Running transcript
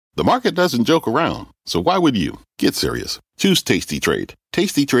The market doesn't joke around, so why would you? Get serious. Choose Tasty Trade.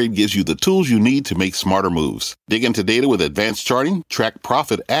 Tasty Trade gives you the tools you need to make smarter moves. Dig into data with advanced charting, track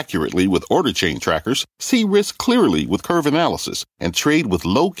profit accurately with order chain trackers, see risk clearly with curve analysis, and trade with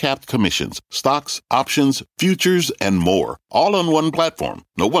low-capped commissions, stocks, options, futures, and more. All on one platform.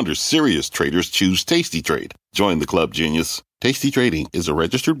 No wonder serious traders choose Tasty Trade. Join the club, genius. Tasty Trading is a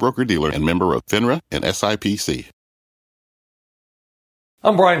registered broker-dealer and member of FINRA and SIPC.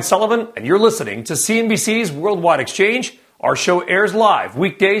 I'm Brian Sullivan, and you're listening to CNBC's Worldwide Exchange. Our show airs live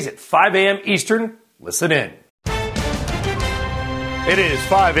weekdays at 5 a.m. Eastern. Listen in. It is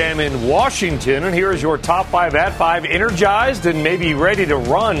 5 a.m. in Washington, and here is your top 5 at 5, energized and maybe ready to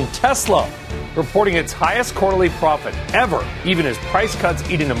run. Tesla reporting its highest quarterly profit ever, even as price cuts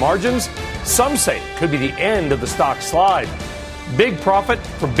eat into margins. Some say it could be the end of the stock slide. Big profit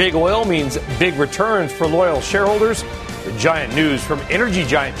for big oil means big returns for loyal shareholders. The giant news from energy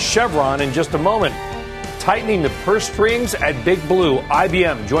giant Chevron in just a moment. Tightening the purse strings at Big Blue,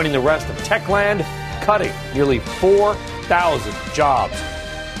 IBM joining the rest of Techland, cutting nearly 4,000 jobs.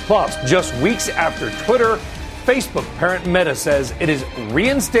 Plus, just weeks after Twitter, Facebook parent Meta says it is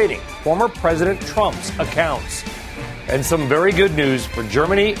reinstating former President Trump's accounts. And some very good news for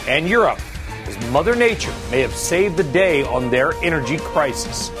Germany and Europe, as Mother Nature may have saved the day on their energy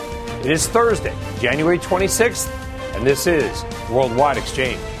crisis. It is Thursday, January 26th. And this is Worldwide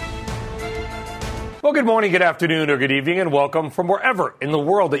Exchange. Well, good morning, good afternoon, or good evening, and welcome from wherever in the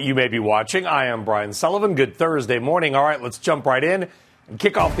world that you may be watching. I am Brian Sullivan. Good Thursday morning. All right, let's jump right in and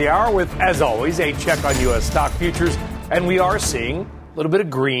kick off the hour with, as always, a check on U.S. stock futures. And we are seeing a little bit of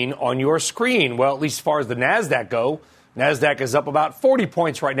green on your screen. Well, at least as far as the NASDAQ go. NASDAQ is up about 40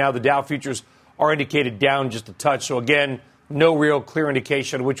 points right now. The Dow futures are indicated down just a touch. So, again, no real clear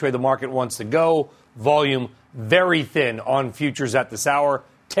indication of which way the market wants to go. Volume very thin on futures at this hour.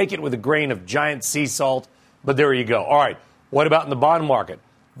 Take it with a grain of giant sea salt, but there you go. All right, what about in the bond market?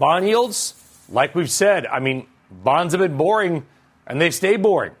 Bond yields, like we've said, bonds have been boring, and they stay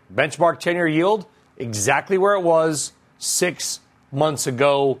boring. Benchmark 10-year yield, exactly where it was 6 months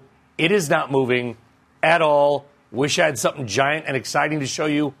ago. It is not moving at all. Wish I had something giant and exciting to show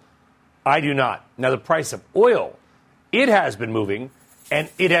you. I do not. Now, the price of oil, it has been moving. And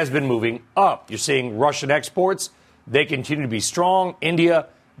it has been moving up. You're seeing Russian exports. They continue to be strong. India,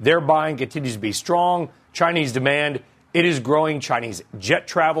 their buying continues to be strong. Chinese demand, it is growing. Chinese jet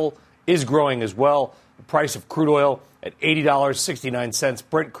travel is growing as well. The price of crude oil at $80.69.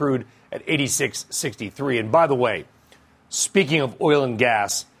 Brent crude at $86.63. And by the way, speaking of oil and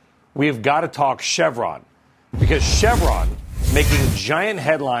gas, we have got to talk Chevron. Because Chevron making giant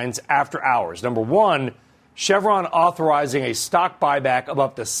headlines after hours. Number one, Chevron authorizing a stock buyback of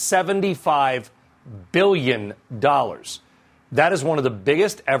up to $75 billion. That is one of the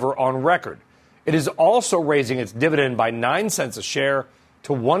biggest ever on record. It is also raising its dividend by 9 cents a share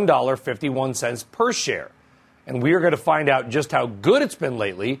to $1.51 per share. And we are going to find out just how good it's been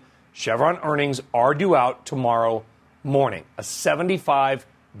lately. Chevron earnings are due out tomorrow morning. A $75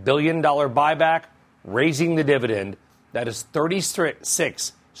 billion buyback, raising the dividend. That is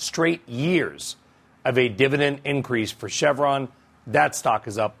 36 straight years of a dividend increase for Chevron. That stock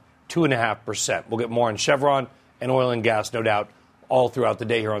is up 2.5%. We'll get more on Chevron and oil and gas, no doubt, all throughout the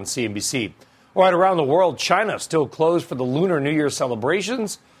day here on CNBC. All right, around the world, China still closed for the Lunar New Year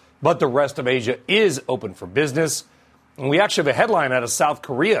celebrations, but the rest of Asia is open for business. And we actually have a headline out of South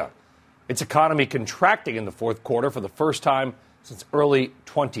Korea. Its economy contracting in the fourth quarter for the first time since early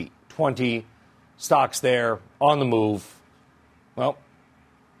 2020. Stocks there on the move. Well,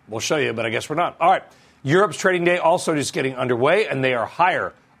 we'll show you, but I guess we're not. All right. Europe's trading day also just getting underway, and they are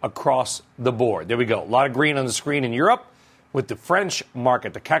higher across the board. There we go. A lot of green on the screen in Europe, with the French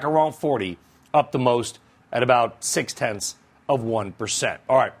market, the CAC 40, up the most at about 0.6%.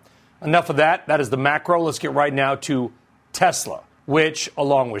 All right. Enough of that. That is the macro. Let's get right now to Tesla, which,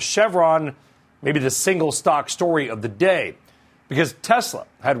 along with Chevron, maybe the single stock story of the day, because Tesla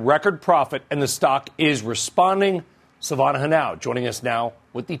had record profit and the stock is responding. Silvana Henao joining us now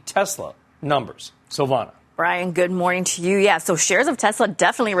with the Tesla numbers. Silvana. Brian, good morning to you. Yeah, so shares of Tesla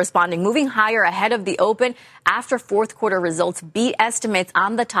definitely responding, moving higher ahead of the open after fourth quarter results beat estimates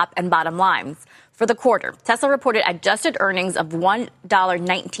on the top and bottom lines. For the quarter, Tesla reported adjusted earnings of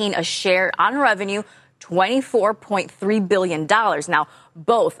 $1.19 a share on revenue, $24.3 billion. Now,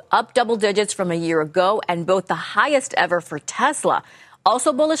 both up double digits from a year ago and both the highest ever for Tesla.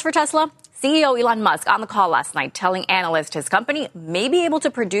 Also bullish for Tesla, CEO Elon Musk on the call last night telling analysts his company may be able to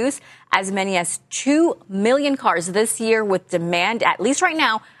produce as many as 2 million cars this year with demand, at least right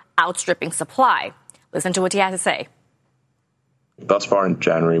now, outstripping supply. Listen to what he had to say. Thus far in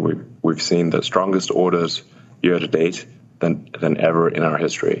January, we've seen the strongest orders year to date than ever in our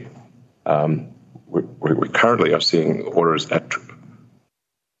history. We currently are seeing orders at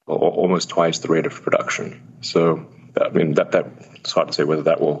almost twice the rate of production. So, I mean, it's hard to say whether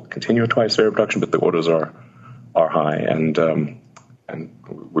that will continue at twice the rate of production, but the orders are high, and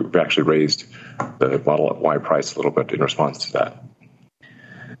we've actually raised the Model Y price a little bit in response to that.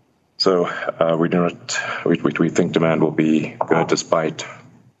 So we think demand will be good despite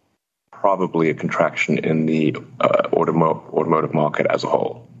probably a contraction in the automotive market as a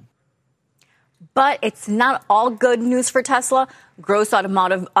whole. But it's not all good news for Tesla. Gross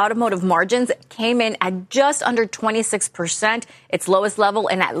automotive margins came in at just under 26%, its lowest level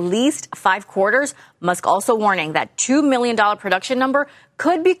in at least 5 quarters. Musk also warning that $2 million production number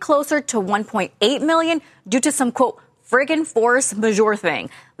could be closer to 1.8 million due to some, quote, friggin' force majeure thing.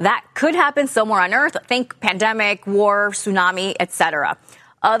 That could happen somewhere on Earth. Think pandemic, war, tsunami, etc.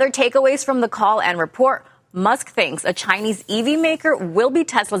 Other takeaways from the call and report. Musk thinks a Chinese EV maker will be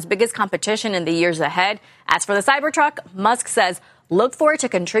Tesla's biggest competition in the years ahead. As for the Cybertruck, Musk says look for it to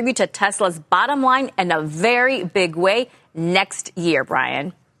contribute to Tesla's bottom line in a very big way next year,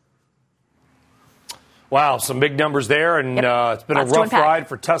 Brian. Wow, some big numbers there, and it's been a rough ride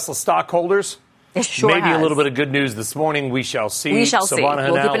for Tesla stockholders. It sure Maybe has. a little bit of good news this morning. We shall see. We shall see. Savannah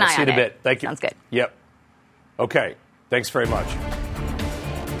We'll keep an we'll eye see on in a it. bit. Thank you. Sounds good. Yep. Okay. Thanks very much.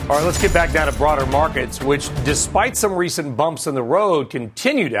 All right, let's get back down to broader markets, which, despite some recent bumps in the road,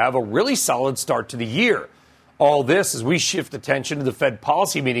 continue to have a really solid start to the year. All this as we shift attention to the Fed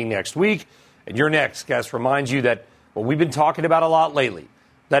policy meeting next week. And your next guest reminds you that what we've been talking about a lot lately,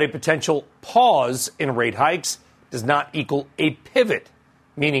 that a potential pause in rate hikes does not equal a pivot,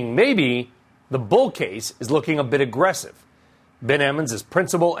 meaning maybe the bull case is looking a bit aggressive. Ben Emmons is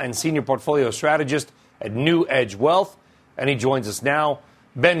principal and senior portfolio strategist at New Edge Wealth, and he joins us now.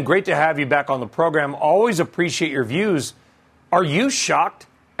 Ben, great to have you back on the program. Always appreciate your views. Are you shocked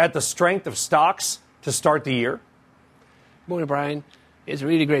at the strength of stocks to start the year? Morning, Brian. It's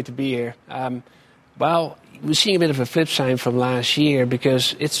really great to be here. Well, we're seeing a bit of a flip side from last year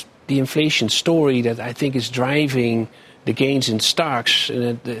because it's the inflation story that I think is driving the gains in stocks.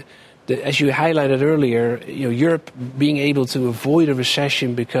 And as you highlighted earlier, Europe being able to avoid a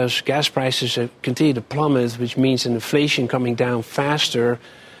recession because gas prices continue to plummet, which means inflation coming down faster.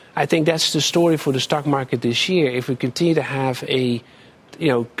 I think that's the story for the stock market this year. If we continue to have a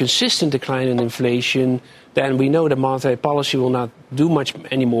consistent decline in inflation, then we know that monetary policy will not do much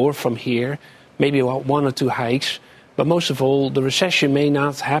anymore from here, maybe 1 or 2 hikes. But most of all, the recession may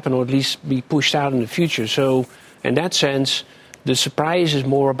not happen or at least be pushed out in the future. So in that sense, the surprise is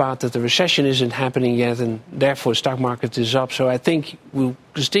more about that the recession isn't happening yet, and therefore the stock market is up. So I think we'll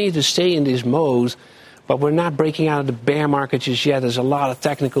continue to stay in this mode, but we're not breaking out of the bear market just yet. There's a lot of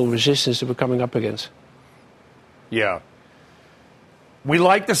technical resistance that we're coming up against. Yeah. We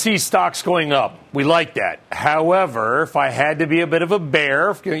like to see stocks going up. We like that. However, if I had to be a bit of a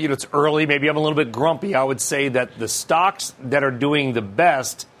bear, it's early, maybe I'm a little bit grumpy, I would say that the stocks that are doing the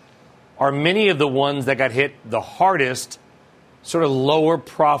best are many of the ones that got hit the hardest, sort of lower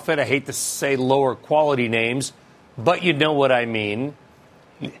profit, I hate to say lower quality names, but you know what I mean.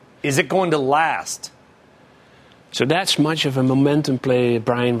 Is it going to last? So that's much of a momentum play,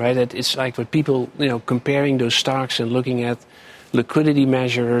 Brian, right? It's like with people, comparing those stocks and looking at liquidity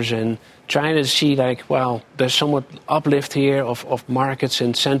measures and trying to see there's somewhat uplift here of markets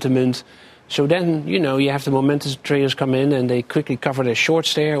and sentiment. So then, you have the momentum traders come in and they quickly cover their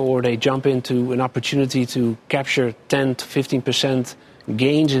shorts there, or they jump into an opportunity to capture 10 to 15%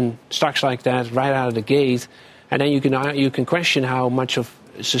 gains in stocks like that right out of the gate. And then you can question how much of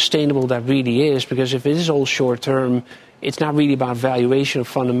sustainable that really is, because if it is all short term, it's not really about valuation or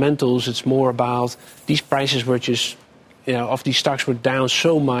fundamentals. It's more about these prices were just, of these stocks were down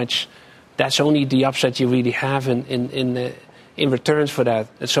so much. That's only the upside you really have in returns for that.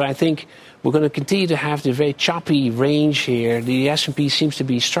 And so I think we're going to continue to have the very choppy range here. The S&P seems to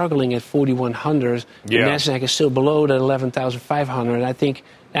be struggling at 4,100. Yeah. The Nasdaq is still below the 11,500. I think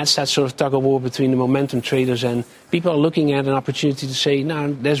that's that sort of tug of war between the momentum traders, and people are looking at an opportunity to say,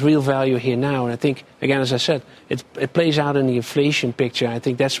 no, there's real value here now. And I think, again, as I said, it plays out in the inflation picture. I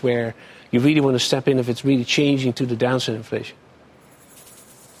think that's where you really want to step in if it's really changing to the downside inflation.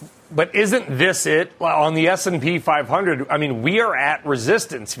 But isn't this it? On the S&P 500, I mean, we are at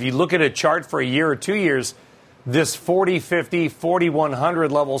resistance. If you look at a chart for a year or 2 years, this 40, 50,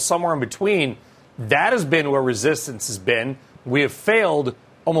 4,100 level, somewhere in between, that has been where resistance has been. We have failed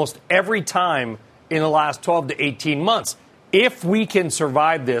almost every time in the last 12 to 18 months. If we can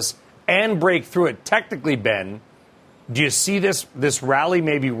survive this and break through it, technically, Ben, Do you see this rally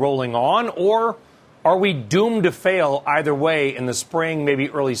maybe rolling on, or are we doomed to fail either way in the spring, maybe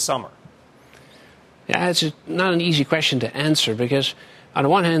early summer? Yeah, it's not an easy question to answer because on the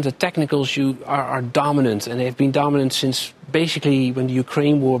one hand, the technicals are dominant, and they've been dominant since basically when the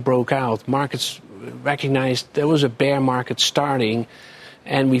Ukraine war broke out. Markets recognized there was a bear market starting,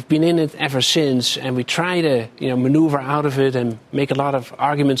 and we've been in it ever since, and we try to maneuver out of it and make a lot of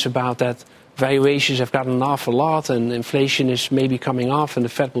arguments about that. Valuations have gotten an awful lot, and inflation is maybe coming off, and the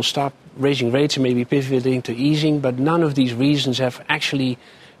Fed will stop raising rates and maybe pivoting to easing, but none of these reasons have actually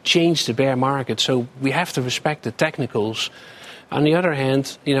changed the bear market, so we have to respect the technicals. On the other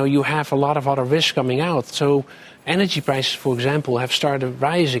hand, you have a lot of other risks coming out. So energy prices, for example, have started to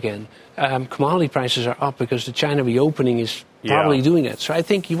rise again. Commodity prices are up because the China reopening is probably doing it. So I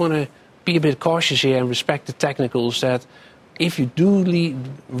think you want to be a bit cautious here and respect the technicals that if you do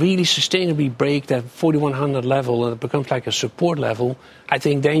really sustainably break that 4,100 level and it becomes like a support level, I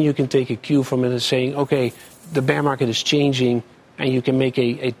think then you can take a cue from it and saying, okay, the bear market is changing, and you can make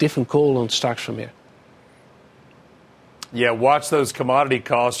a different call on stocks from here. Yeah, watch those commodity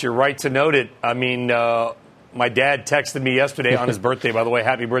costs. You're right to note it. I mean, my dad texted me yesterday on his birthday, by the way,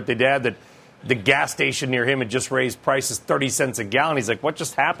 happy birthday, Dad, that the gas station near him had just raised prices 30 cents a gallon. He's like, what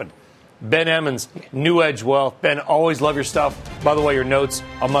just happened? Ben Emmons, New Edge Wealth. Ben, always love your stuff. By the way, your notes,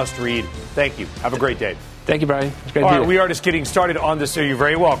 a must read. Thank you. Have a great day. Thank you, Brian. It's great to be here. All right, we are just getting started on this. So you're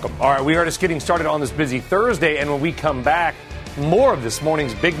very welcome. All right, we are just getting started on this busy Thursday. And when we come back, more of this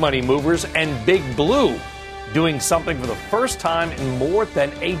morning's big money movers and Big Blue doing something for the first time in more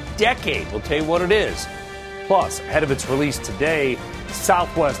than a decade. We'll tell you what it is. Plus, ahead of its release today,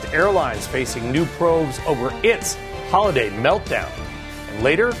 Southwest Airlines facing new probes over its holiday meltdown. And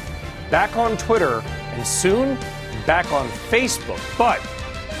later, back on Twitter, and soon back on Facebook, but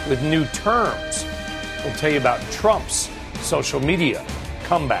with new terms. We'll tell you about Trump's social media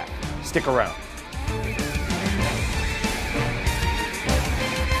comeback. Stick around.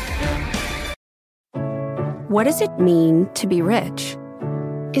 What does it mean to be rich?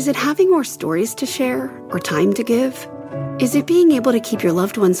 Is it having more stories to share or time to give? Is it being able to keep your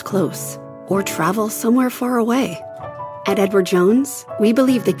loved ones close or travel somewhere far away? At Edward Jones, we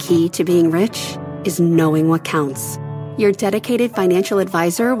believe the key to being rich is knowing what counts. Your dedicated financial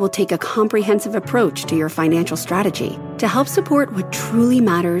advisor will take a comprehensive approach to your financial strategy to help support what truly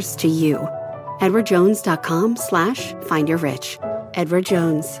matters to you. EdwardJones.com/findyourrich. Edward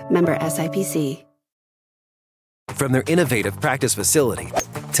Jones, member SIPC. From their innovative practice facility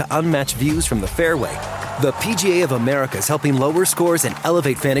to unmatched views from the fairway, the PGA of America is helping lower scores and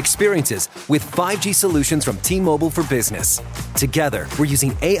elevate fan experiences with 5G solutions from T-Mobile for Business. Together, we're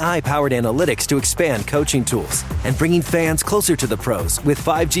using AI-powered analytics to expand coaching tools and bringing fans closer to the pros with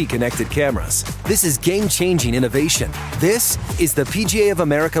 5G connected cameras. This is game-changing innovation. This is the PGA of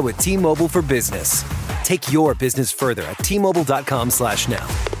America with T-Mobile for Business. Take your business further at T-Mobile.com/now.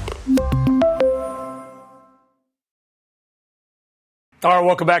 All right,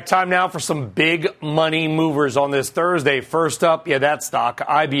 welcome back. Time now for some big money movers on this Thursday. First up, that stock,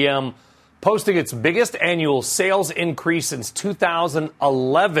 IBM, posting its biggest annual sales increase since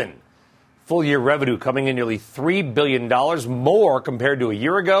 2011. Full-year revenue coming in nearly $3 billion more compared to a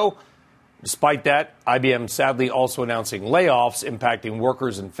year ago. Despite that, IBM sadly also announcing layoffs impacting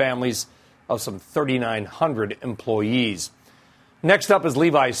workers and families of some 3,900 employees. Next up is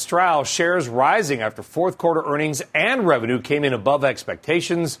Levi Strauss, shares rising after fourth quarter earnings and revenue came in above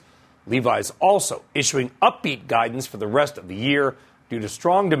expectations. Levi's also issuing upbeat guidance for the rest of the year due to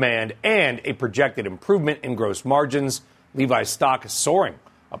strong demand and a projected improvement in gross margins. Levi's stock is soaring,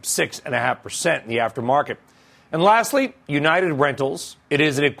 up 6.5% in the aftermarket. And lastly, United Rentals. It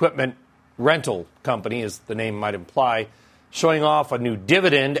is an equipment rental company, as the name might imply, showing off a new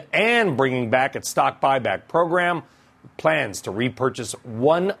dividend and bringing back its stock buyback program. Plans to repurchase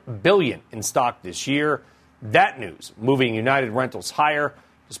 $1 billion in stock this year. That news moving United Rentals higher.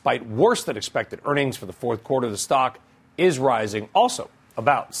 Despite worse than expected earnings for the fourth quarter, the stock is rising also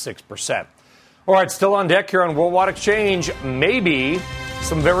about 6%. All right, still on deck here on Worldwide Exchange, maybe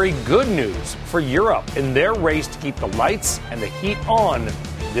some very good news for Europe in their race to keep the lights and the heat on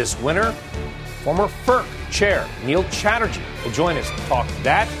this winter. Former FERC chair Neil Chatterjee will join us to talk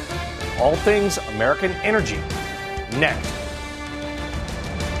that, all things American energy. Next.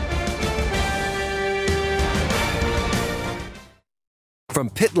 From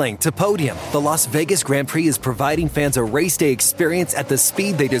pit lane to podium, the Las Vegas Grand Prix is providing fans a race day experience at the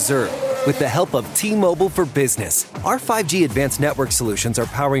speed they deserve. With the help of T-Mobile for Business, our 5G advanced network solutions are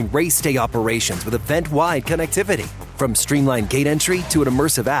powering race day operations with event-wide connectivity. From streamlined gate entry to an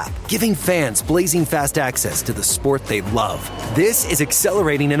immersive app, giving fans blazing fast access to the sport they love. This is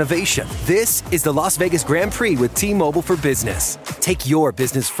accelerating innovation. This is the Las Vegas Grand Prix with T-Mobile for Business. Take your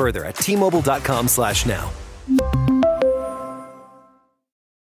business further at T-Mobile.com/now.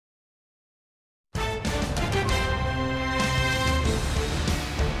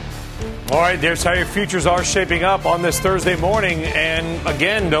 All right, there's how your futures are shaping up on this Thursday morning. And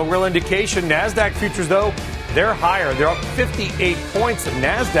again, no real indication. NASDAQ futures, though, they're higher. They're up 58 points. The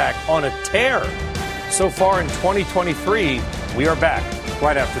NASDAQ on a tear so far in 2023. We are back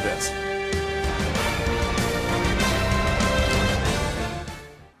right after this.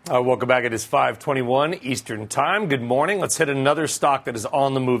 Welcome back. It is 5:21 Eastern Time. Good morning. Let's hit another stock that is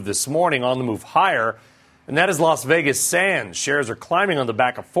on the move this morning, on the move higher. And that is Las Vegas Sands. Shares are climbing on the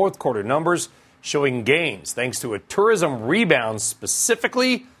back of fourth quarter numbers, showing gains thanks to a tourism rebound,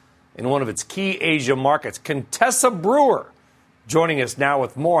 specifically in one of its key Asia markets. Contessa Brewer joining us now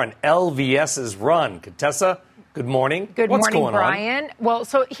with more on LVS's run. Contessa, good morning. What's going Brian. Well,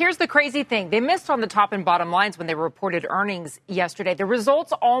 so here's the crazy thing. They missed on the top and bottom lines when they reported earnings yesterday. The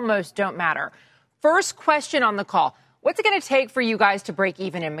results almost don't matter. First question on the call, what's it going to take for you guys to break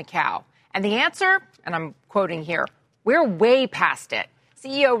even in Macau? And the answer, and I'm quoting here, we're way past it.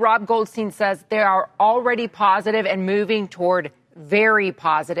 CEO Rob Goldstein says they are already positive and moving toward very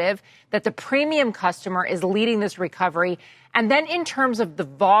positive, that the premium customer is leading this recovery. And then in terms of the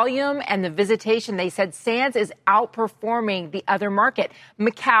volume and the visitation, they said Sands is outperforming the other market.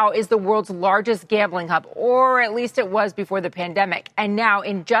 Macau is the world's largest gambling hub, or at least it was before the pandemic. And now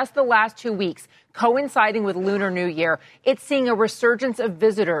in just the last 2 weeks, coinciding with Lunar New Year, it's seeing a resurgence of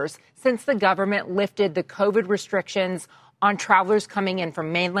visitors since the government lifted the COVID restrictions on travelers coming in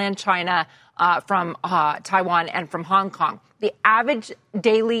from mainland China, from Taiwan, and from Hong Kong. The average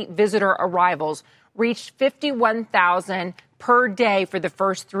daily visitor arrivals reached 51,000 per day for the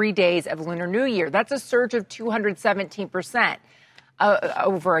first 3 days of Lunar New Year. That's a surge of 217%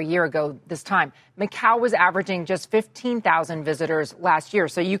 over a year ago this time. Macau was averaging just 15,000 visitors last year.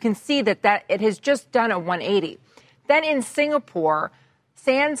 So you can see that it has just done a 180. Then in Singapore,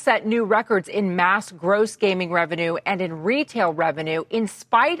 Sands set new records in mass gross gaming revenue and in retail revenue in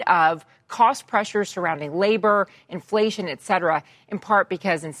spite of cost pressures surrounding labor, inflation, et cetera, in part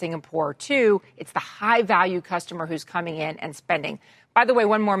because in Singapore, too, it's the high-value customer who's coming in and spending. By the way,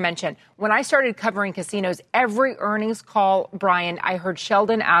 one more mention. When I started covering casinos, every earnings call, Brian, I heard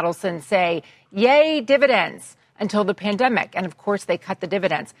Sheldon Adelson say, yay, dividends, until the pandemic. And, of course, they cut the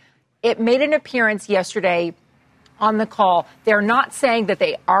dividends. It made an appearance yesterday on the call. They're not saying that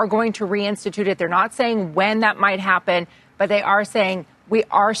they are going to reinstitute it. They're not saying when that might happen, but they are saying we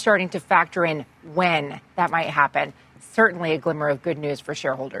are starting to factor in when that might happen. Certainly a glimmer of good news for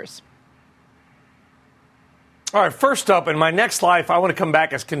shareholders. All right, first up, in my next life, I want to come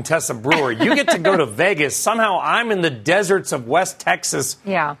back as Contessa Brewer. You get to go to Vegas. Somehow I'm in the deserts of West Texas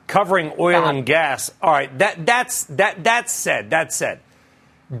covering oil and gas. All right, that said,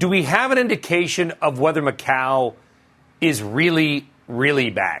 do we have an indication of whether Macau is really, really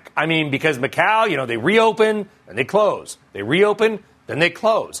back? I mean, because Macau, they reopen and they close. They reopen, then they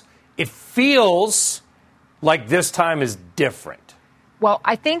close. It feels like this time is different. Well,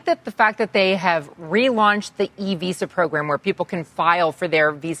 I think that the fact that they have relaunched the e-visa program where people can file for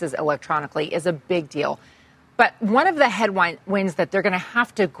their visas electronically is a big deal. But one of the headwinds that they're going to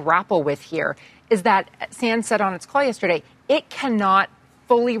have to grapple with here is that Sands said on its call yesterday, it cannot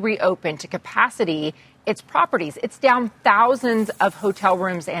fully reopen to capacity its properties. It's down thousands of hotel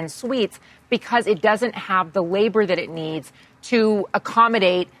rooms and suites because it doesn't have the labor that it needs to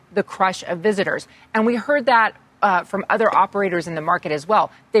accommodate the crush of visitors. And we heard that from other operators in the market as well.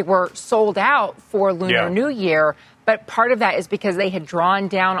 They were sold out for Lunar New Year, but part of that is because they had drawn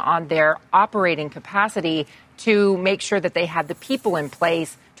down on their operating capacity to make sure that they had the people in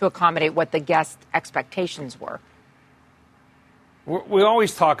place to accommodate what the guest expectations were. We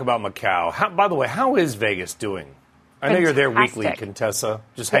always talk about Macau. By the way, how is Vegas doing? I know you're there weekly, Contessa,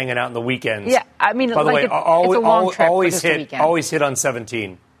 just hanging out on the weekends. Yeah, I mean, by the way, it's a long trip always for this weekend. Always hit on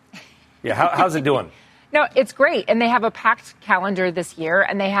 17. Yeah, how's it doing? No, it's great. And they have a packed calendar this year,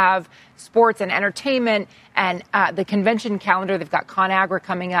 and they have sports and entertainment and the convention calendar. They've got ConAgra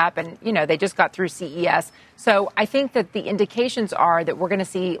coming up, and, they just got through CES. So I think that the indications are that we're going to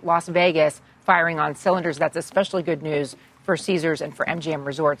see Las Vegas firing on cylinders. That's especially good news for Caesars and for MGM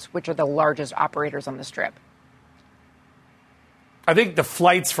Resorts, which are the largest operators on the Strip. I think the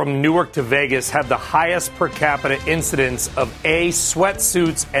flights from Newark to Vegas have the highest per capita incidence of A,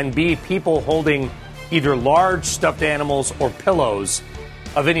 sweatsuits, and B, people holding either large stuffed animals or pillows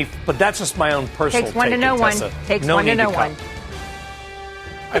of any, but that's just my own personal Takes one take, to know one. Contessa. Takes No one to need know come.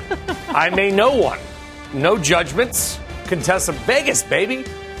 one. I may know one. No judgments. Contessa, Vegas, baby.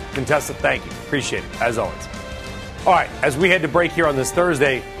 Contessa, thank you. Appreciate it, as always. All right, as we head to break here on this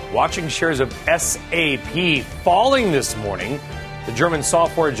Thursday, watching shares of SAP falling this morning. The German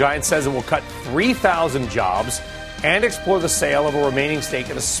software giant says it will cut 3,000 jobs and explore the sale of a remaining stake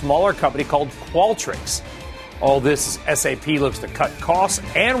in a smaller company called Qualtrics. All this as SAP looks to cut costs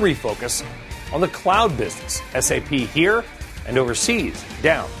and refocus on the cloud business. SAP here and overseas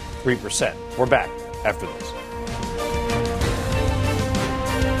down 3%. We're back after this.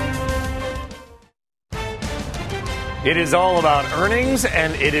 It is all about earnings,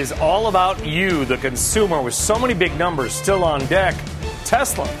 and it is all about you, the consumer, with so many big numbers still on deck.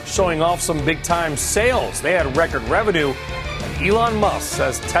 Tesla showing off some big-time sales. They had record revenue, and Elon Musk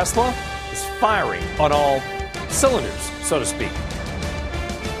says Tesla is firing on all cylinders, so to speak.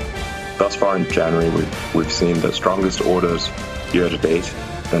 Thus far in January, we've seen the strongest orders year to date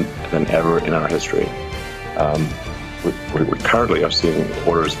than ever in our history. We currently are seeing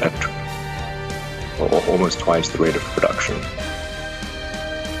orders at almost twice the rate of production.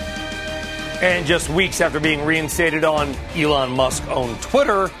 And just weeks after being reinstated on Elon Musk-owned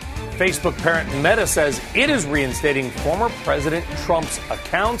Twitter, Facebook parent Meta says it is reinstating former President Trump's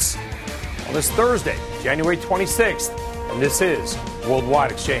accounts on this Thursday, January 26th. And this is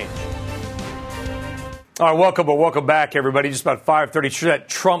Worldwide Exchange. All right, welcome back, everybody. Just about 5:30. Sure, that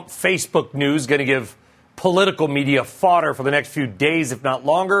Trump Facebook news going to give political media fodder for the next few days, if not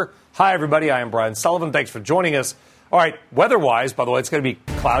longer. Hi, everybody. I am Brian Sullivan. Thanks for joining us. All right, weather-wise, by the way, it's going to be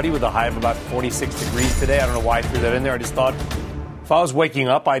cloudy with a high of about 46 degrees today. I don't know why I threw that in there. I just thought if I was waking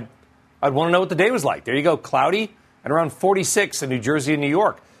up, I'd want to know what the day was like. There you go, cloudy and around 46 in New Jersey and New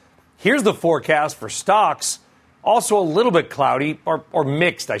York. Here's the forecast for stocks. Also a little bit cloudy, or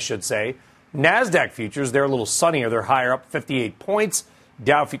mixed, I should say. NASDAQ futures, they're a little sunnier. They're higher up 58 points.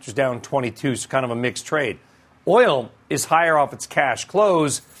 Dow futures down 22, so kind of a mixed trade. Oil is higher off its cash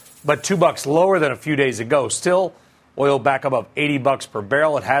close, but $2 lower than a few days ago. Still, oil back above $80 per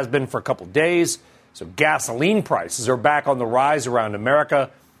barrel. It has been for a couple days. So gasoline prices are back on the rise around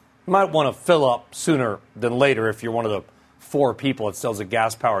America. You might want to fill up sooner than later if you're one of the 4 people that sells a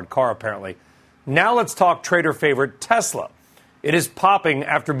gas-powered car, apparently. Now let's talk trader favorite Tesla. It is popping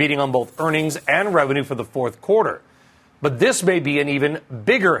after beating on both earnings and revenue for the fourth quarter. But this may be an even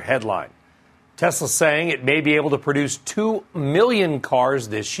bigger headline. Tesla saying it may be able to produce 2 million cars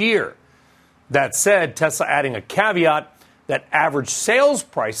this year. That said, Tesla adding a caveat that average sales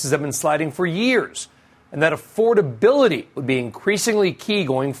prices have been sliding for years and that affordability would be increasingly key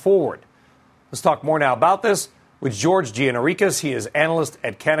going forward. Let's talk more now about this with George Gianarikas. He is analyst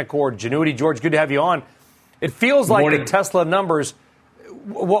at Canaccord Genuity. George, good to have you on. It feels like the Tesla numbers,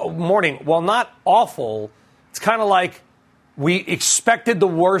 while not awful, it's kind of like we expected the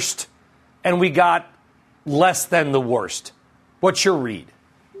worst and we got less than the worst. What's your read?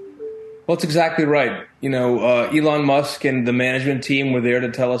 Well, it's exactly right. Elon Musk and the management team were there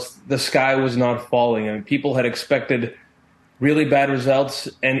to tell us the sky was not falling. I mean, people had expected really bad results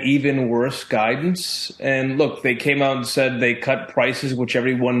and even worse guidance. And look, they came out and said they cut prices, which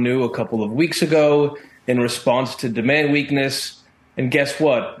everyone knew a couple of weeks ago in response to demand weakness. And guess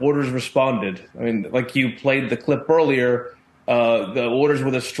what? Orders responded. I mean, like you played the clip earlier, the orders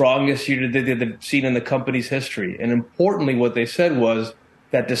were the strongest they've seen in the company's history. And importantly, what they said was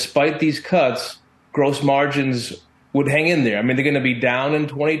that despite these cuts, gross margins would hang in there. I mean, they're going to be down in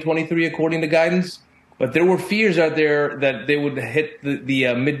 2023 according to guidance, but there were fears out there that they would hit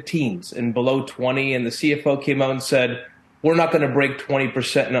the mid-teens and below 20, and the CFO came out and said, we're not going to break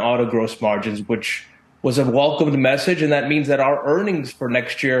 20% in auto gross margins, which was a welcomed message, and that means that our earnings for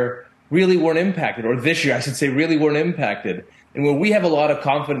next year really weren't impacted, or this year, I should say, really weren't impacted. And where we have a lot of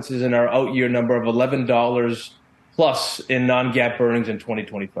confidence is in our out-year number of $11 plus in non-GAAP earnings in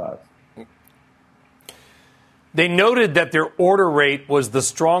 2025. They noted that their order rate was the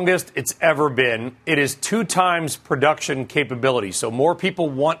strongest it's ever been. It is 2 times production capability. So more people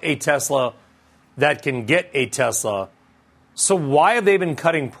want a Tesla that can get a Tesla. So why have they been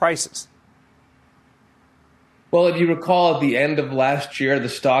cutting prices? Well, if you recall, at the end of last year, the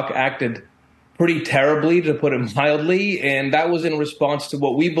stock acted pretty terribly, to put it mildly, and that was in response to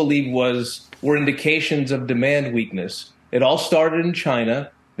what we believe were indications of demand weakness. It all started in China.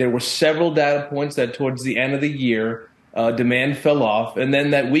 There were several data points that towards the end of the year, demand fell off, and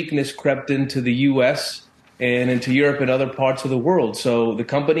then that weakness crept into the U.S. and into Europe and other parts of the world. So the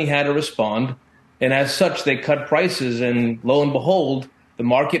company had to respond, and as such, they cut prices, and lo and behold, The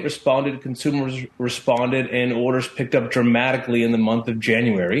market responded, consumers responded, and orders picked up dramatically in the month of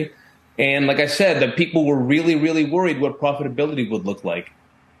January. And like I said, the people were really, really worried what profitability would look like.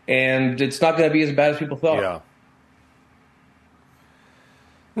 And it's not going to be as bad as people thought. Yeah.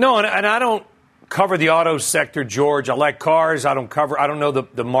 No, and I don't cover the auto sector, George. I like cars. I don't know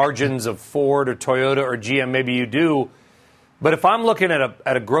the margins of Ford or Toyota or GM. Maybe you do. But if I'm looking at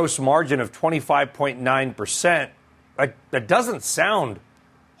a gross margin of 25.9%, that doesn't sound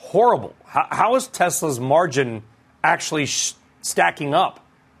horrible. How is Tesla's margin actually stacking up?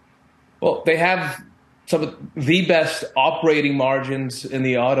 Well, they have some of the best operating margins in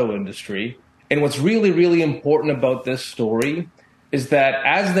the auto industry. And what's really, really important about this story is that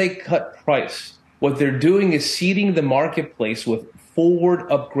as they cut price, what they're doing is seeding the marketplace with forward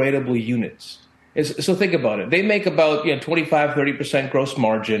upgradable units. So think about it. They make about 25, 30% gross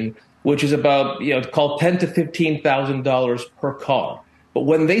margin, which is about called $10,000 to $15,000 per car. But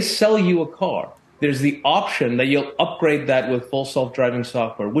when they sell you a car, there's the option that you'll upgrade that with full self-driving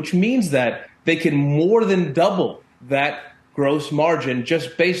software, which means that they can more than double that gross margin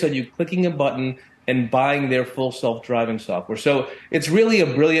just based on you clicking a button and buying their full self-driving software. So it's really a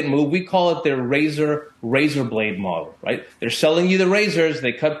brilliant move. We call it their razor blade model, right? They're selling you the razors.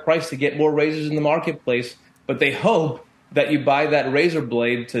 They cut price to get more razors in the marketplace, but they hope that you buy that razor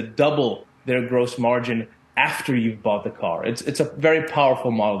blade to double their gross margin after you've bought the car. It's a very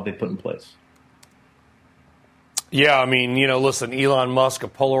powerful model they put in place. Yeah, I mean, listen, Elon Musk, a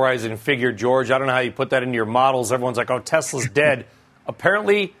polarizing figure, George. I don't know how you put that into your models. Everyone's like, oh, Tesla's dead.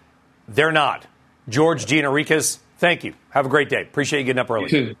 Apparently, they're not. George Gianarikas, thank you. Have a great day. Appreciate you getting up early. You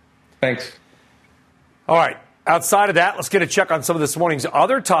too. Thanks. All right. Outside of that, let's get a check on some of this morning's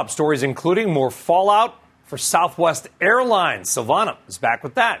other top stories, including more fallout for Southwest Airlines. Silvana is back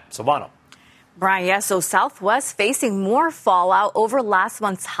with that. Silvana. Brian, yes, so Southwest facing more fallout over last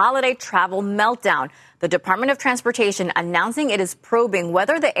month's holiday travel meltdown. The Department of Transportation announcing it is probing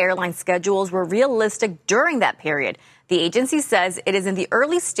whether the airline schedules were realistic during that period. The agency says it is in the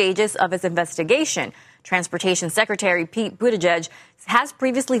early stages of its investigation. Transportation Secretary Pete Buttigieg has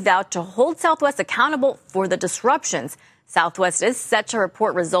previously vowed to hold Southwest accountable for the disruptions. Southwest is set to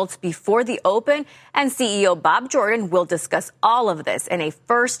report results before the open, and CEO Bob Jordan will discuss all of this in a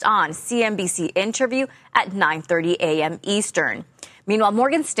First On CNBC interview at 9:30 a.m. Eastern. Meanwhile,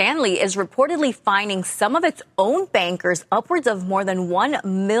 Morgan Stanley is reportedly fining some of its own bankers upwards of more than $1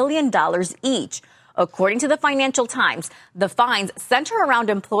 million each. According to the Financial Times, the fines center around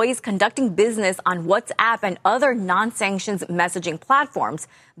employees conducting business on WhatsApp and other non-sanctions messaging platforms.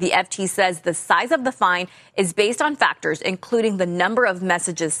 The FT says the size of the fine is based on factors including the number of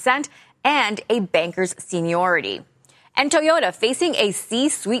messages sent and a banker's seniority. And Toyota facing a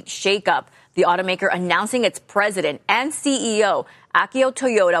C-suite shakeup. The automaker announcing its president and CEO, Akio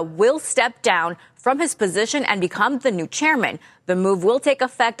Toyoda, will step down from his position and become the new chairman. The move will take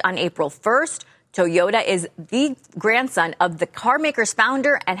effect on April 1st. Toyota is the grandson of the carmaker's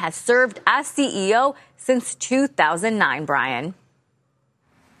founder and has served as CEO since 2009, Brian.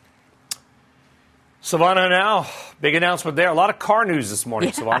 Silvana now, big announcement there. A lot of car news this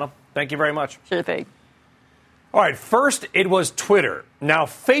morning, yeah. Silvana. Thank you very much. Sure thing. All right, first it was Twitter. Now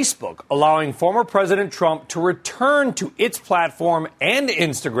Facebook allowing former President Trump to return to its platform and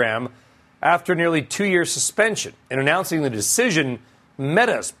Instagram after nearly 2-year suspension. In announcing the decision,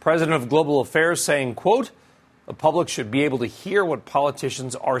 Meta's president of global affairs saying, quote, the public should be able to hear what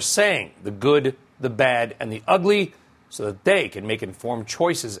politicians are saying, the good, the bad, and the ugly, so that they can make informed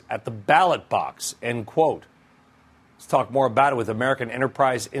choices at the ballot box, end quote. Let's talk more about it with American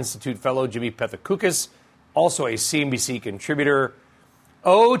Enterprise Institute fellow Jimmy Pethokoukis, also a CNBC contributor.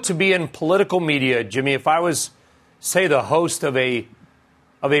 Oh, to be in political media, Jimmy. If I was, say, the host of a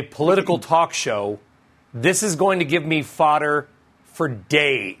political talk show, this is going to give me fodder for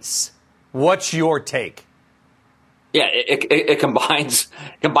days. What's your take? Yeah, it combines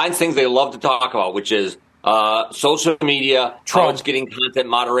things they love to talk about, which is social media, Trump. How it's getting content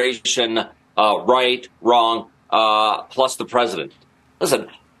moderation right, wrong, plus the president. Listen,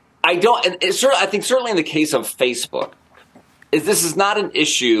 I think certainly in the case of Facebook, this is not an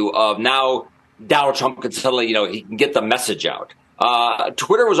issue of now Donald Trump can suddenly, he can get the message out.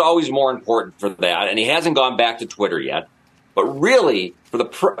 Twitter was always more important for that, and he hasn't gone back to Twitter yet. But really, for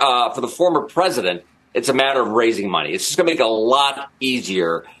the former president, it's a matter of raising money. It's just going to make it a lot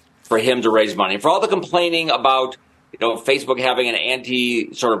easier for him to raise money. For all the complaining about Facebook having an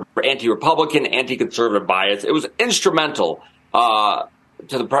anti-Republican, anti-conservative bias, it was instrumental to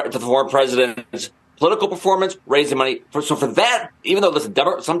the former president's political performance, raising money. So for that, even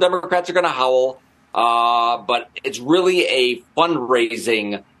though some Democrats are going to howl, but it's really a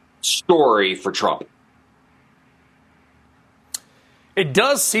fundraising story for Trump. It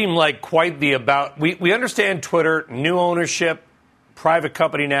does seem like quite the about. We understand Twitter, new ownership, private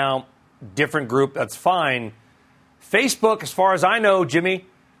company now, different group. That's fine. Facebook, as far as I know, Jimmy,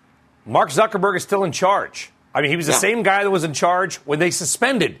 Mark Zuckerberg is still in charge. I mean, he was the same guy that was in charge when they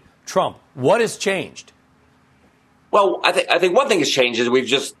suspended Trump. What has changed? Well, I think one thing has changed is we've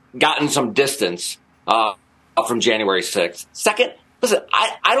just gotten some distance from January 6th. Second, listen,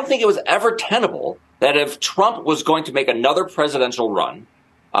 I don't think it was ever tenable that if Trump was going to make another presidential run,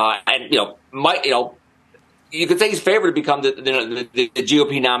 and you could say he's favored to become the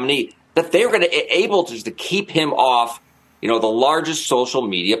GOP nominee, that they were going to able to keep him off, the largest social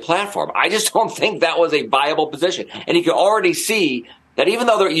media platform. I just don't think that was a viable position, and you can already see that even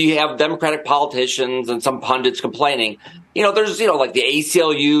though you have Democratic politicians and some pundits complaining, there's like the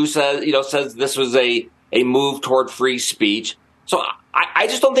ACLU says this was a move toward free speech. So I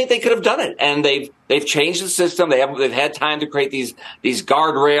just don't think they could have done it, and they've changed the system. They've had time to create these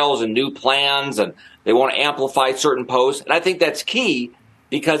guardrails and new plans, and they want to amplify certain posts. And I think that's key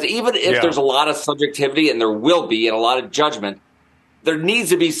because even if there's a lot of subjectivity, and there will be, and a lot of judgment, there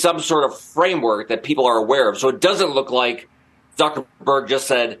needs to be some sort of framework that people are aware of, so it doesn't look like Zuckerberg just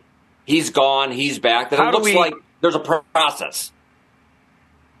said he's gone, he's back. That it looks like there's a process.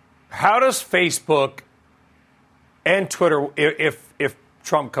 How does Facebook and Twitter, if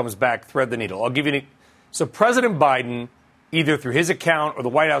Trump comes back, thread the needle? I'll give you so President Biden, either through his account or the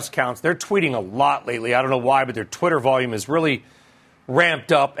White House accounts, they're tweeting a lot lately. I don't know why, but their Twitter volume is really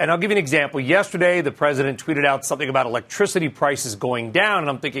ramped up. And I'll give you an example. Yesterday, the president tweeted out something about electricity prices going down, and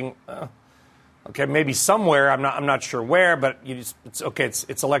I'm thinking, okay, maybe somewhere. I'm not sure where, but it's okay.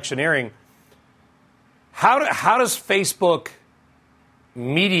 It's electioneering. How does Facebook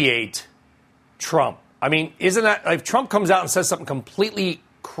mediate Trump? I mean, isn't that if Trump comes out and says something completely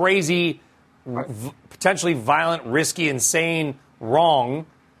crazy, potentially violent, risky, insane, wrong?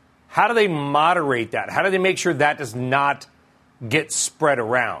 How do they moderate that? How do they make sure that does not get spread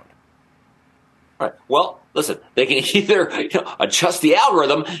around? All right. Well, listen, they can either adjust the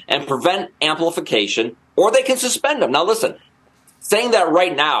algorithm and prevent amplification, or they can suspend them. Now, listen, saying that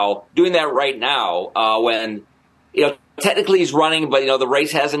right now, doing that right now, when technically he's running, but the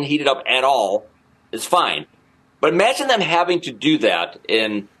race hasn't heated up at all, is fine. But imagine them having to do that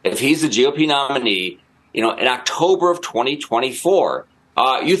if he's the GOP nominee, in October of 2024.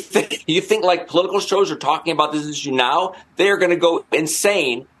 You think like political shows are talking about this issue now? They are going to go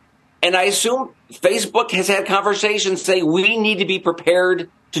insane. And I assume Facebook has had conversations saying we need to be prepared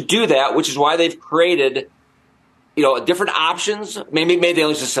to do that, which is why they've created, different options. Maybe they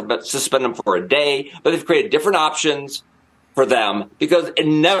only suspend them for a day, but they've created different options for them because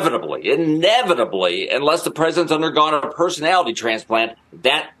inevitably, unless the president's undergone a personality transplant,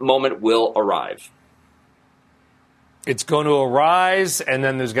 that moment will arrive. It's going to arise, and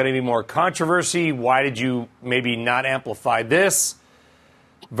then there's going to be more controversy. Why did you maybe not amplify this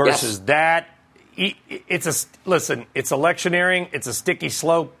versus that? Listen, it's electioneering. It's a sticky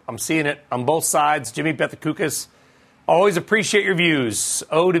slope. I'm seeing it on both sides. Jimmy Pethokoukis, always appreciate your views.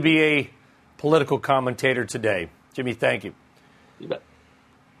 To be a political commentator today. Jimmy, thank you. You bet.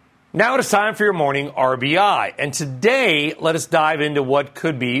 Now it is time for your morning RBI. And today, let us dive into what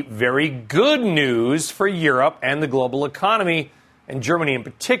could be very good news for Europe and the global economy, and Germany in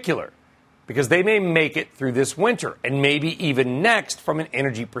particular, because they may make it through this winter and maybe even next from an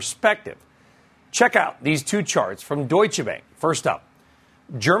energy perspective. Check out these two charts from Deutsche Bank. First up,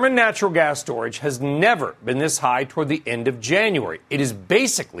 German natural gas storage has never been this high toward the end of January. It is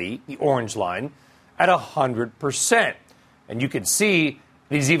basically, the orange line, at 100%. And you can see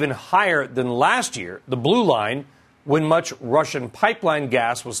it is even higher than last year, the blue line, when much Russian pipeline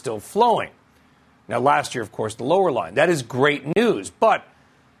gas was still flowing. Now, last year, of course, the lower line. That is great news. But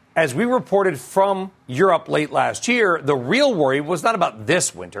as we reported from Europe late last year, the real worry was not about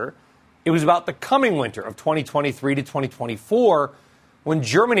this winter. It was about the coming winter of 2023 to 2024, when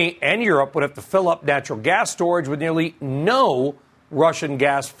Germany and Europe would have to fill up natural gas storage with nearly no Russian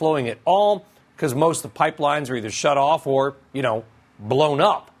gas flowing at all, because most of the pipelines are either shut off or, blown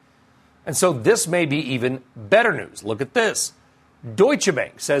up. And so this may be even better news. Look at this. Deutsche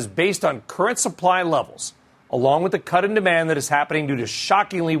Bank says based on current supply levels, along with the cut in demand that is happening due to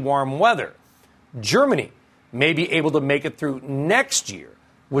shockingly warm weather, Germany may be able to make it through next year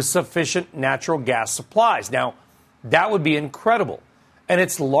with sufficient natural gas supplies. Now, that would be incredible. And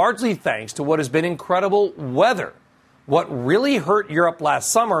it's largely thanks to what has been incredible weather. What really hurt Europe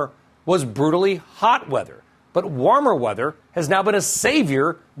last summer was brutally hot weather. But warmer weather has now been a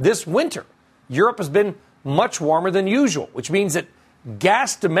savior this winter. Europe has been much warmer than usual, which means that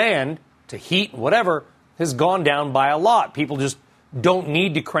gas demand to heat and whatever has gone down by a lot. People just don't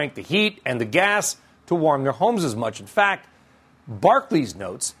need to crank the heat and the gas to warm their homes as much. In fact, Barclays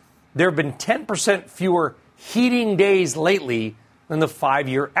notes there have been 10% fewer heating days lately than the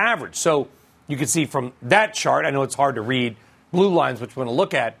 5-year average. So you can see from that chart, I know it's hard to read, blue lines, which we're going to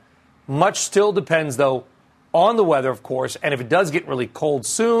look at, much still depends, though, on the weather, of course. And if it does get really cold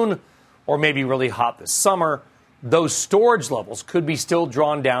soon or maybe really hot this summer, those storage levels could be still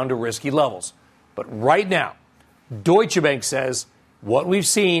drawn down to risky levels. But right now, Deutsche Bank says what we've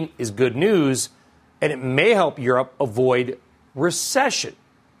seen is good news, and it may help Europe avoid recession.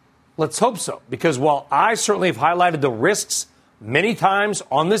 Let's hope so, because while I certainly have highlighted the risks many times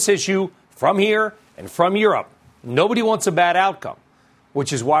on this issue from here and from Europe, nobody wants a bad outcome,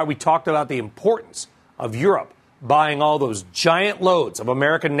 which is why we talked about the importance of Europe buying all those giant loads of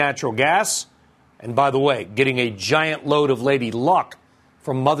American natural gas, and by the way, getting a giant load of Lady Luck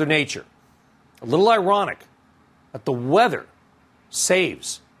from Mother Nature. A little ironic that the weather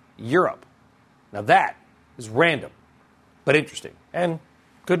saves Europe. Now that is random, but interesting and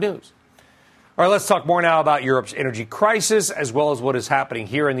good news. All right, let's talk more now about Europe's energy crisis as well as what is happening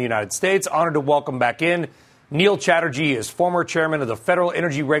here in the United States. Honored to welcome back in Neil Chatterjee is former chairman of the Federal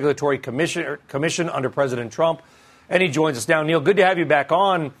Energy Regulatory Commission under President Trump, and he joins us now. Neil, good to have you back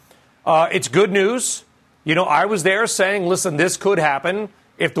on. It's good news. You know, I was there saying, listen, this could happen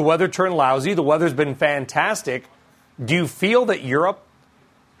if the weather turned lousy. The weather's been fantastic. Do you feel that Europe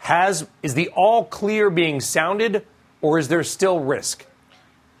is the all clear being sounded, or is there still risk?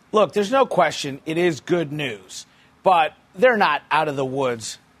 Look, there's no question it is good news, but they're not out of the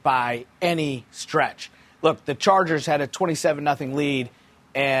woods by any stretch. Look, the Chargers had a 27-0 lead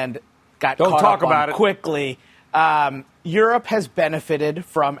and got caught up on it quickly. Europe has benefited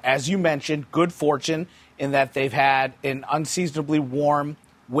from, as you mentioned, good fortune in that they've had an unseasonably warm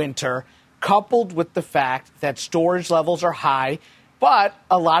winter, coupled with the fact that storage levels are high, but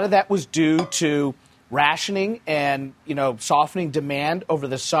a lot of that was due to rationing and, softening demand over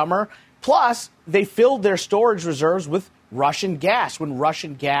the summer. Plus, they filled their storage reserves with Russian gas when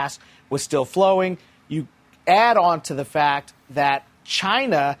Russian gas was still flowing. You add on to the fact that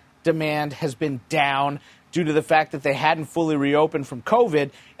China demand has been down due to the fact that they hadn't fully reopened from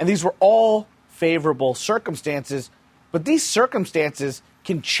COVID, and these were all favorable circumstances. But these circumstances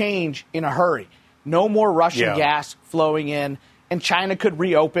can change in a hurry. No more Russian gas flowing in, and China could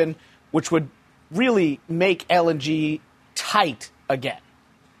reopen, which would really make LNG tight again.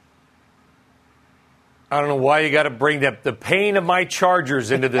 I don't know why you got to bring the pain of my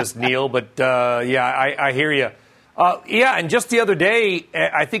Chargers into this, Neil, but I hear you. And just the other day,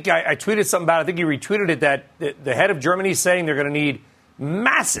 I think I tweeted something about it. I think you retweeted it, that the head of Germany is saying they're going to need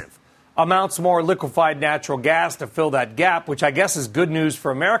massive amounts more liquefied natural gas to fill that gap, which I guess is good news for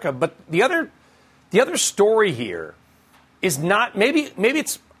America. But the other story here is not, maybe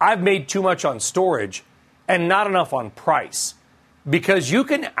it's I've made too much on storage and not enough on price, because you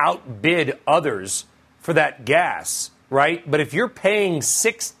can outbid others for that gas, right? But if you're paying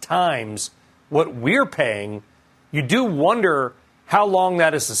 6 times what we're paying, you do wonder how long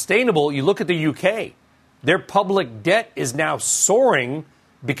that is sustainable. You look at the UK. Their public debt is now soaring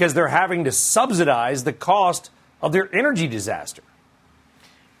because they're having to subsidize the cost of their energy disaster.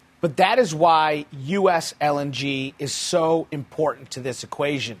 But that is why U.S. LNG is so important to this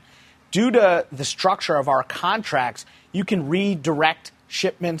equation. Due to the structure of our contracts, you can redirect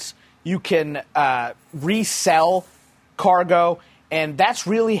shipments, you can resell cargo, and that's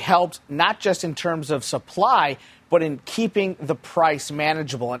really helped not just in terms of supply, but in keeping the price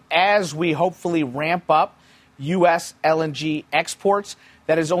manageable. And as we hopefully ramp up U.S. LNG exports,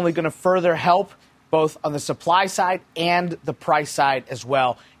 that is only going to further help both on the supply side and the price side as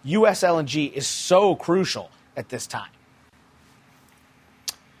well. U.S. LNG is so crucial at this time.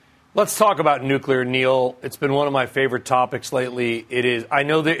 Let's talk about nuclear, Neil. It's been one of my favorite topics lately. It is. I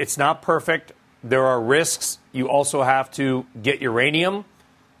know that it's not perfect. There are risks. You also have to get uranium,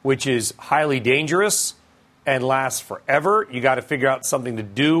 which is highly dangerous and lasts forever. You got to figure out something to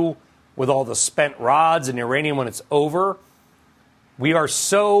do with all the spent rods and uranium when it's over. We are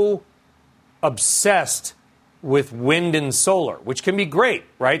so obsessed with wind and solar, which can be great,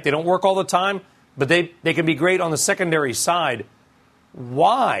 right? They don't work all the time, but they can be great on the secondary side.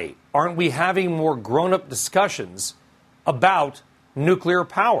 Why aren't we having more grown-up discussions about nuclear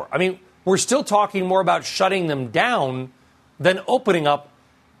power? I mean, we're still talking more about shutting them down than opening up.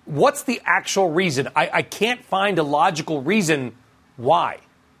 What's the actual reason? I can't find a logical reason why.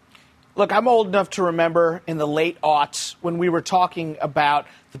 Look, I'm old enough to remember in the late aughts when we were talking about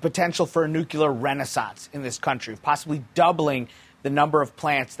the potential for a nuclear renaissance in this country, possibly doubling the number of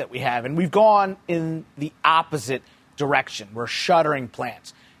plants that we have. And we've gone in the opposite direction. We're shuttering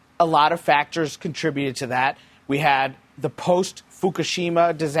plants. A lot of factors contributed to that. We had the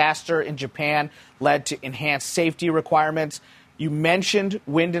post-Fukushima disaster in Japan led to enhanced safety requirements. You mentioned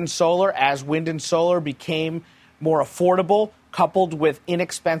wind and solar. As wind and solar became more affordable, coupled with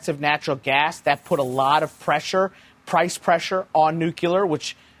inexpensive natural gas, that put a lot of price pressure on nuclear,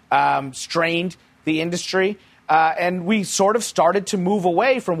 which strained the industry. And we sort of started to move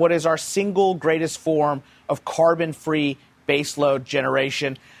away from what is our single greatest form of carbon-free baseload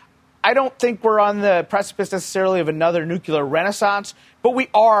generation. I don't think we're on the precipice necessarily of another nuclear renaissance, but we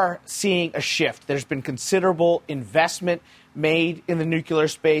are seeing a shift. There's been considerable investment made in the nuclear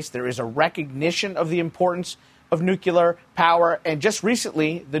space. There is a recognition of the importance of nuclear power. And just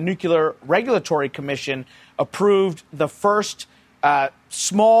recently, the Nuclear Regulatory Commission approved the first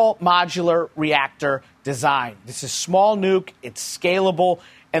small modular reactor design. This is small nuke. It's scalable.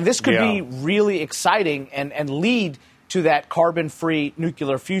 And this could be really exciting and lead to that carbon-free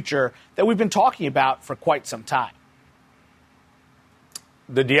nuclear future that we've been talking about for quite some time.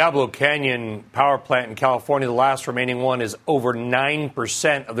 The Diablo Canyon power plant in California, the last remaining one, is over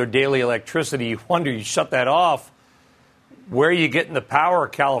 9% of their daily electricity. You wonder, you shut that off, where are you getting the power,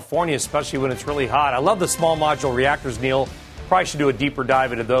 California, especially when it's really hot? I love the small modular reactors, Neil. Probably should do a deeper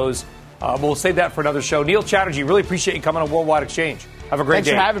dive into those. We'll save that for another show. Neil Chatterjee, really appreciate you coming on Worldwide Exchange. Have a great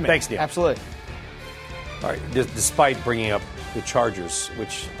day. Thanks for having me. Thanks, Neil. Absolutely. All right, despite bringing up the Chargers,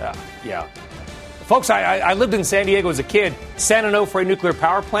 which, Folks, I lived in San Diego as a kid. San Onofre nuclear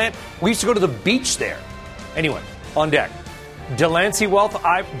power plant. We used to go to the beach there. Anyway, on deck. Delancey Wealth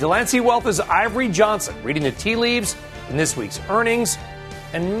is Ivory Johnson reading the tea leaves in this week's earnings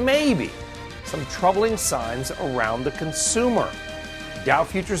and maybe some troubling signs around the consumer. Dow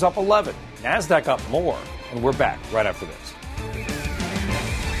futures up 11, NASDAQ up more, and we're back right after this.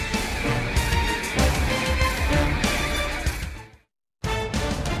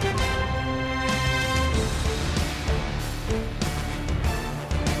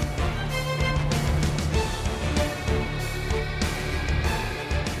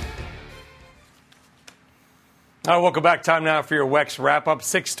 All right, welcome back. Time now for your WEX wrap-up.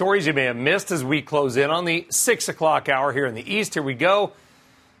 6 stories you may have missed as we close in on the 6 o'clock hour here in the East. Here we go.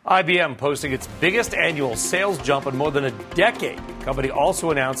 IBM posting its biggest annual sales jump in more than a decade. The company also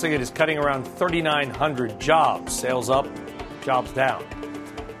announcing it is cutting around 3,900 jobs. Sales up, jobs down.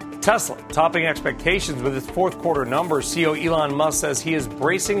 Tesla topping expectations with its fourth quarter numbers. CEO Elon Musk says he is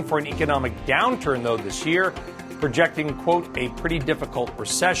bracing for an economic downturn, though, this year, projecting, quote, a pretty difficult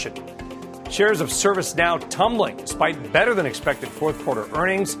recession. Shares of ServiceNow tumbling despite better than expected fourth quarter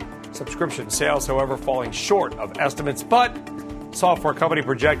earnings. Subscription sales, however, falling short of estimates, but software company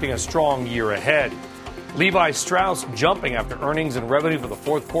projecting a strong year ahead. Levi Strauss jumping after earnings and revenue for the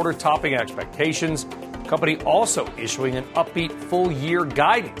fourth quarter topping expectations. Company also issuing an upbeat full year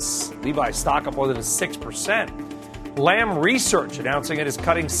guidance. Levi stock up more than 6%. Lam Research announcing it is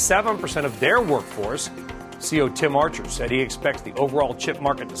cutting 7% of their workforce. CEO Tim Archer said he expects the overall chip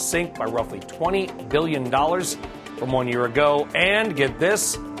market to sink by roughly $20 billion from 1 year ago. And get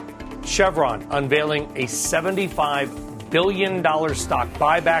this, Chevron unveiling a $75 billion stock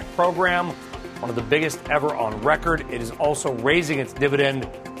buyback program, one of the biggest ever on record. It is also raising its dividend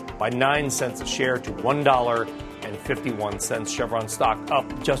by 9 cents a share to $1.51. Chevron stock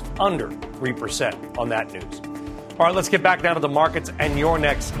up just under 3% on that news. All right, let's get back down to the markets and your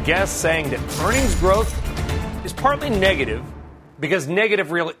next guest saying that earnings growth is partly negative because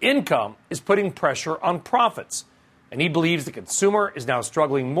negative real income is putting pressure on profits. And he believes the consumer is now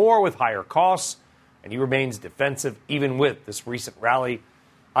struggling more with higher costs, and he remains defensive even with this recent rally.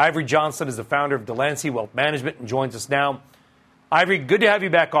 Ivory Johnson is the founder of Delancey Wealth Management and joins us now. Ivory, good to have you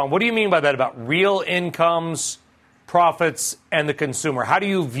back on. What do you mean by that about real incomes, profits, and the consumer? How do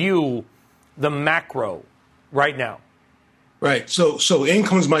you view the macro right now? Right. So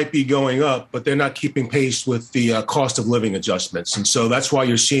incomes might be going up, but they're not keeping pace with the cost of living adjustments. And so that's why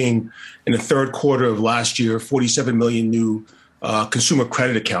you're seeing in the third quarter of last year, 47 million new consumer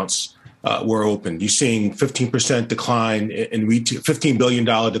credit accounts were opened. You're seeing 15% decline in retail, $15 billion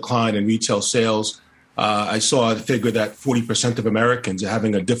decline in retail sales. I saw a figure that 40% of Americans are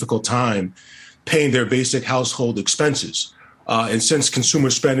having a difficult time paying their basic household expenses. And since consumer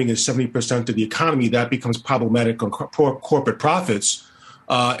spending is 70% of the economy, that becomes problematic on corporate profits.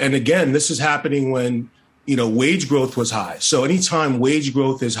 And again, this is happening when, wage growth was high. So anytime wage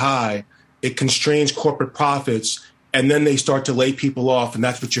growth is high, it constrains corporate profits and then they start to lay people off, and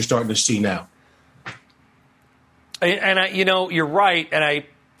that's what you're starting to see now. And you're right. And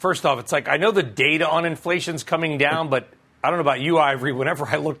first off, it's like I know the data on inflation's coming down, but I don't know about you, Ivory. Whenever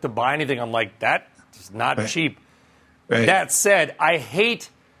I look to buy anything, I'm like, that is not cheap. Right. That said, I hate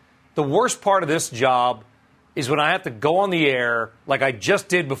the worst part of this job is when I have to go on the air like I just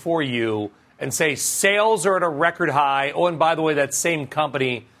did before you and say sales are at a record high. Oh, and by the way, that same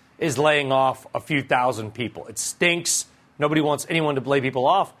company is laying off a few thousand people. It stinks. Nobody wants anyone to lay people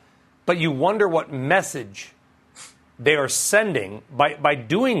off. But you wonder what message they are sending by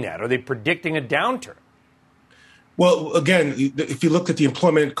doing that. Are they predicting a downturn? Well, again, if you looked at the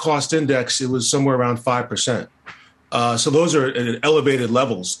employment cost index, it was somewhere around 5%. So those are at elevated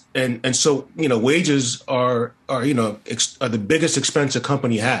levels. And so, wages are the biggest expense a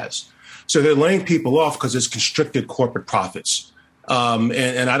company has. So they're laying people off because it's constricted corporate profits.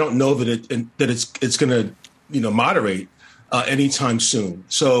 And I don't know that it's going to, moderate anytime soon.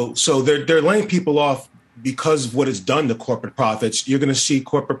 So they're laying people off because of what it's done to corporate profits. You're going to see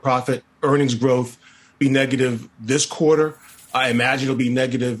corporate profit earnings growth be negative this quarter. I imagine it'll be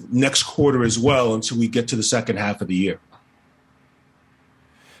negative next quarter as well until we get to the second half of the year.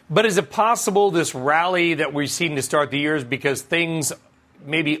 But is it possible this rally that we've seen to start the year is because things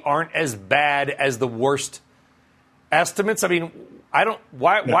maybe aren't as bad as the worst estimates? I mean,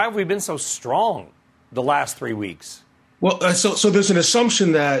 why have we been so strong the last 3 weeks? Well, so there's an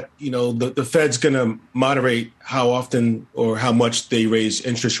assumption that, the Fed's going to moderate how often or how much they raise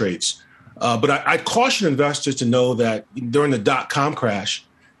interest rates. But I'd caution investors to know that during the dot-com crash,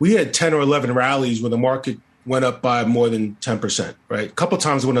 we had 10 or 11 rallies where the market went up by more than 10%, right? A couple of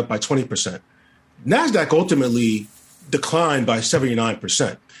times it went up by 20%. NASDAQ ultimately declined by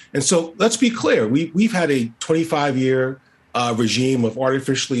 79%. And so let's be clear. We've had a 25-year regime of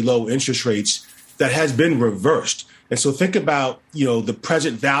artificially low interest rates that has been reversed. And so think about, the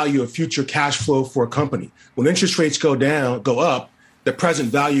present value of future cash flow for a company. When interest rates go up, the present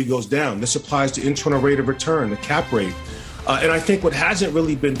value goes down. This applies to internal rate of return, the cap rate. And I think what hasn't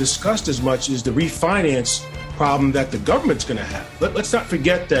really been discussed as much is the refinance problem that the government's going to have. Let's not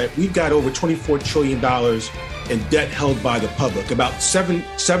forget that we've got over $24 trillion in debt held by the public. About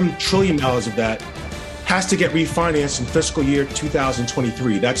 $7 trillion of that has to get refinanced in fiscal year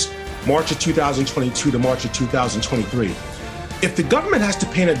 2023. That's March of 2022 to March of 2023. If the government has to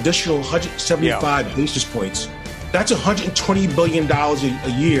pay an additional 175 basis points, that's $120 billion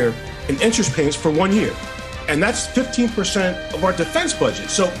a year in interest payments for 1 year. And that's 15% of our defense budget.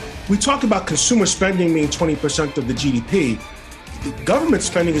 So we talk about consumer spending being 20% of the GDP. The government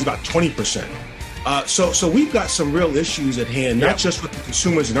spending is about 20%. So we've got some real issues at hand, not just with the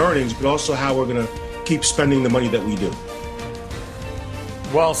consumers and earnings, but also how we're going to keep spending the money that we do.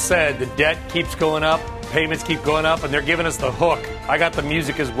 Well said. The debt keeps going up, payments keep going up, and they're giving us the hook. I got the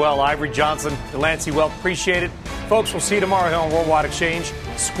music as well. Ivory Johnson, Delancey Wealth, appreciate it. Folks, we'll see you tomorrow here on Worldwide Exchange.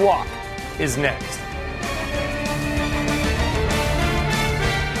 Squawk is next.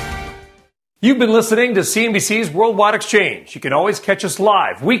 You've been listening to CNBC's Worldwide Exchange. You can always catch us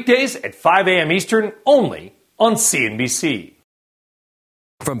live weekdays at 5 a.m. Eastern, only on CNBC.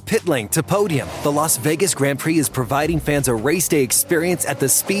 From pit lane to podium, the Las Vegas Grand Prix is providing fans a race day experience at the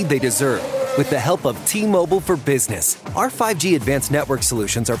speed they deserve. With the help of T-Mobile for Business, our 5G advanced network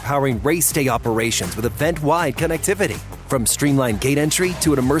solutions are powering race day operations with event-wide connectivity. From streamlined gate entry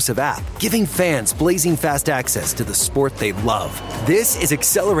to an immersive app, giving fans blazing fast access to the sport they love. This is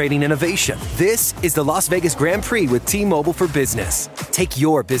accelerating innovation. This is the Las Vegas Grand Prix with T-Mobile for Business. Take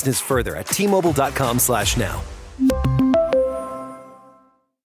your business further at T-Mobile.com/now.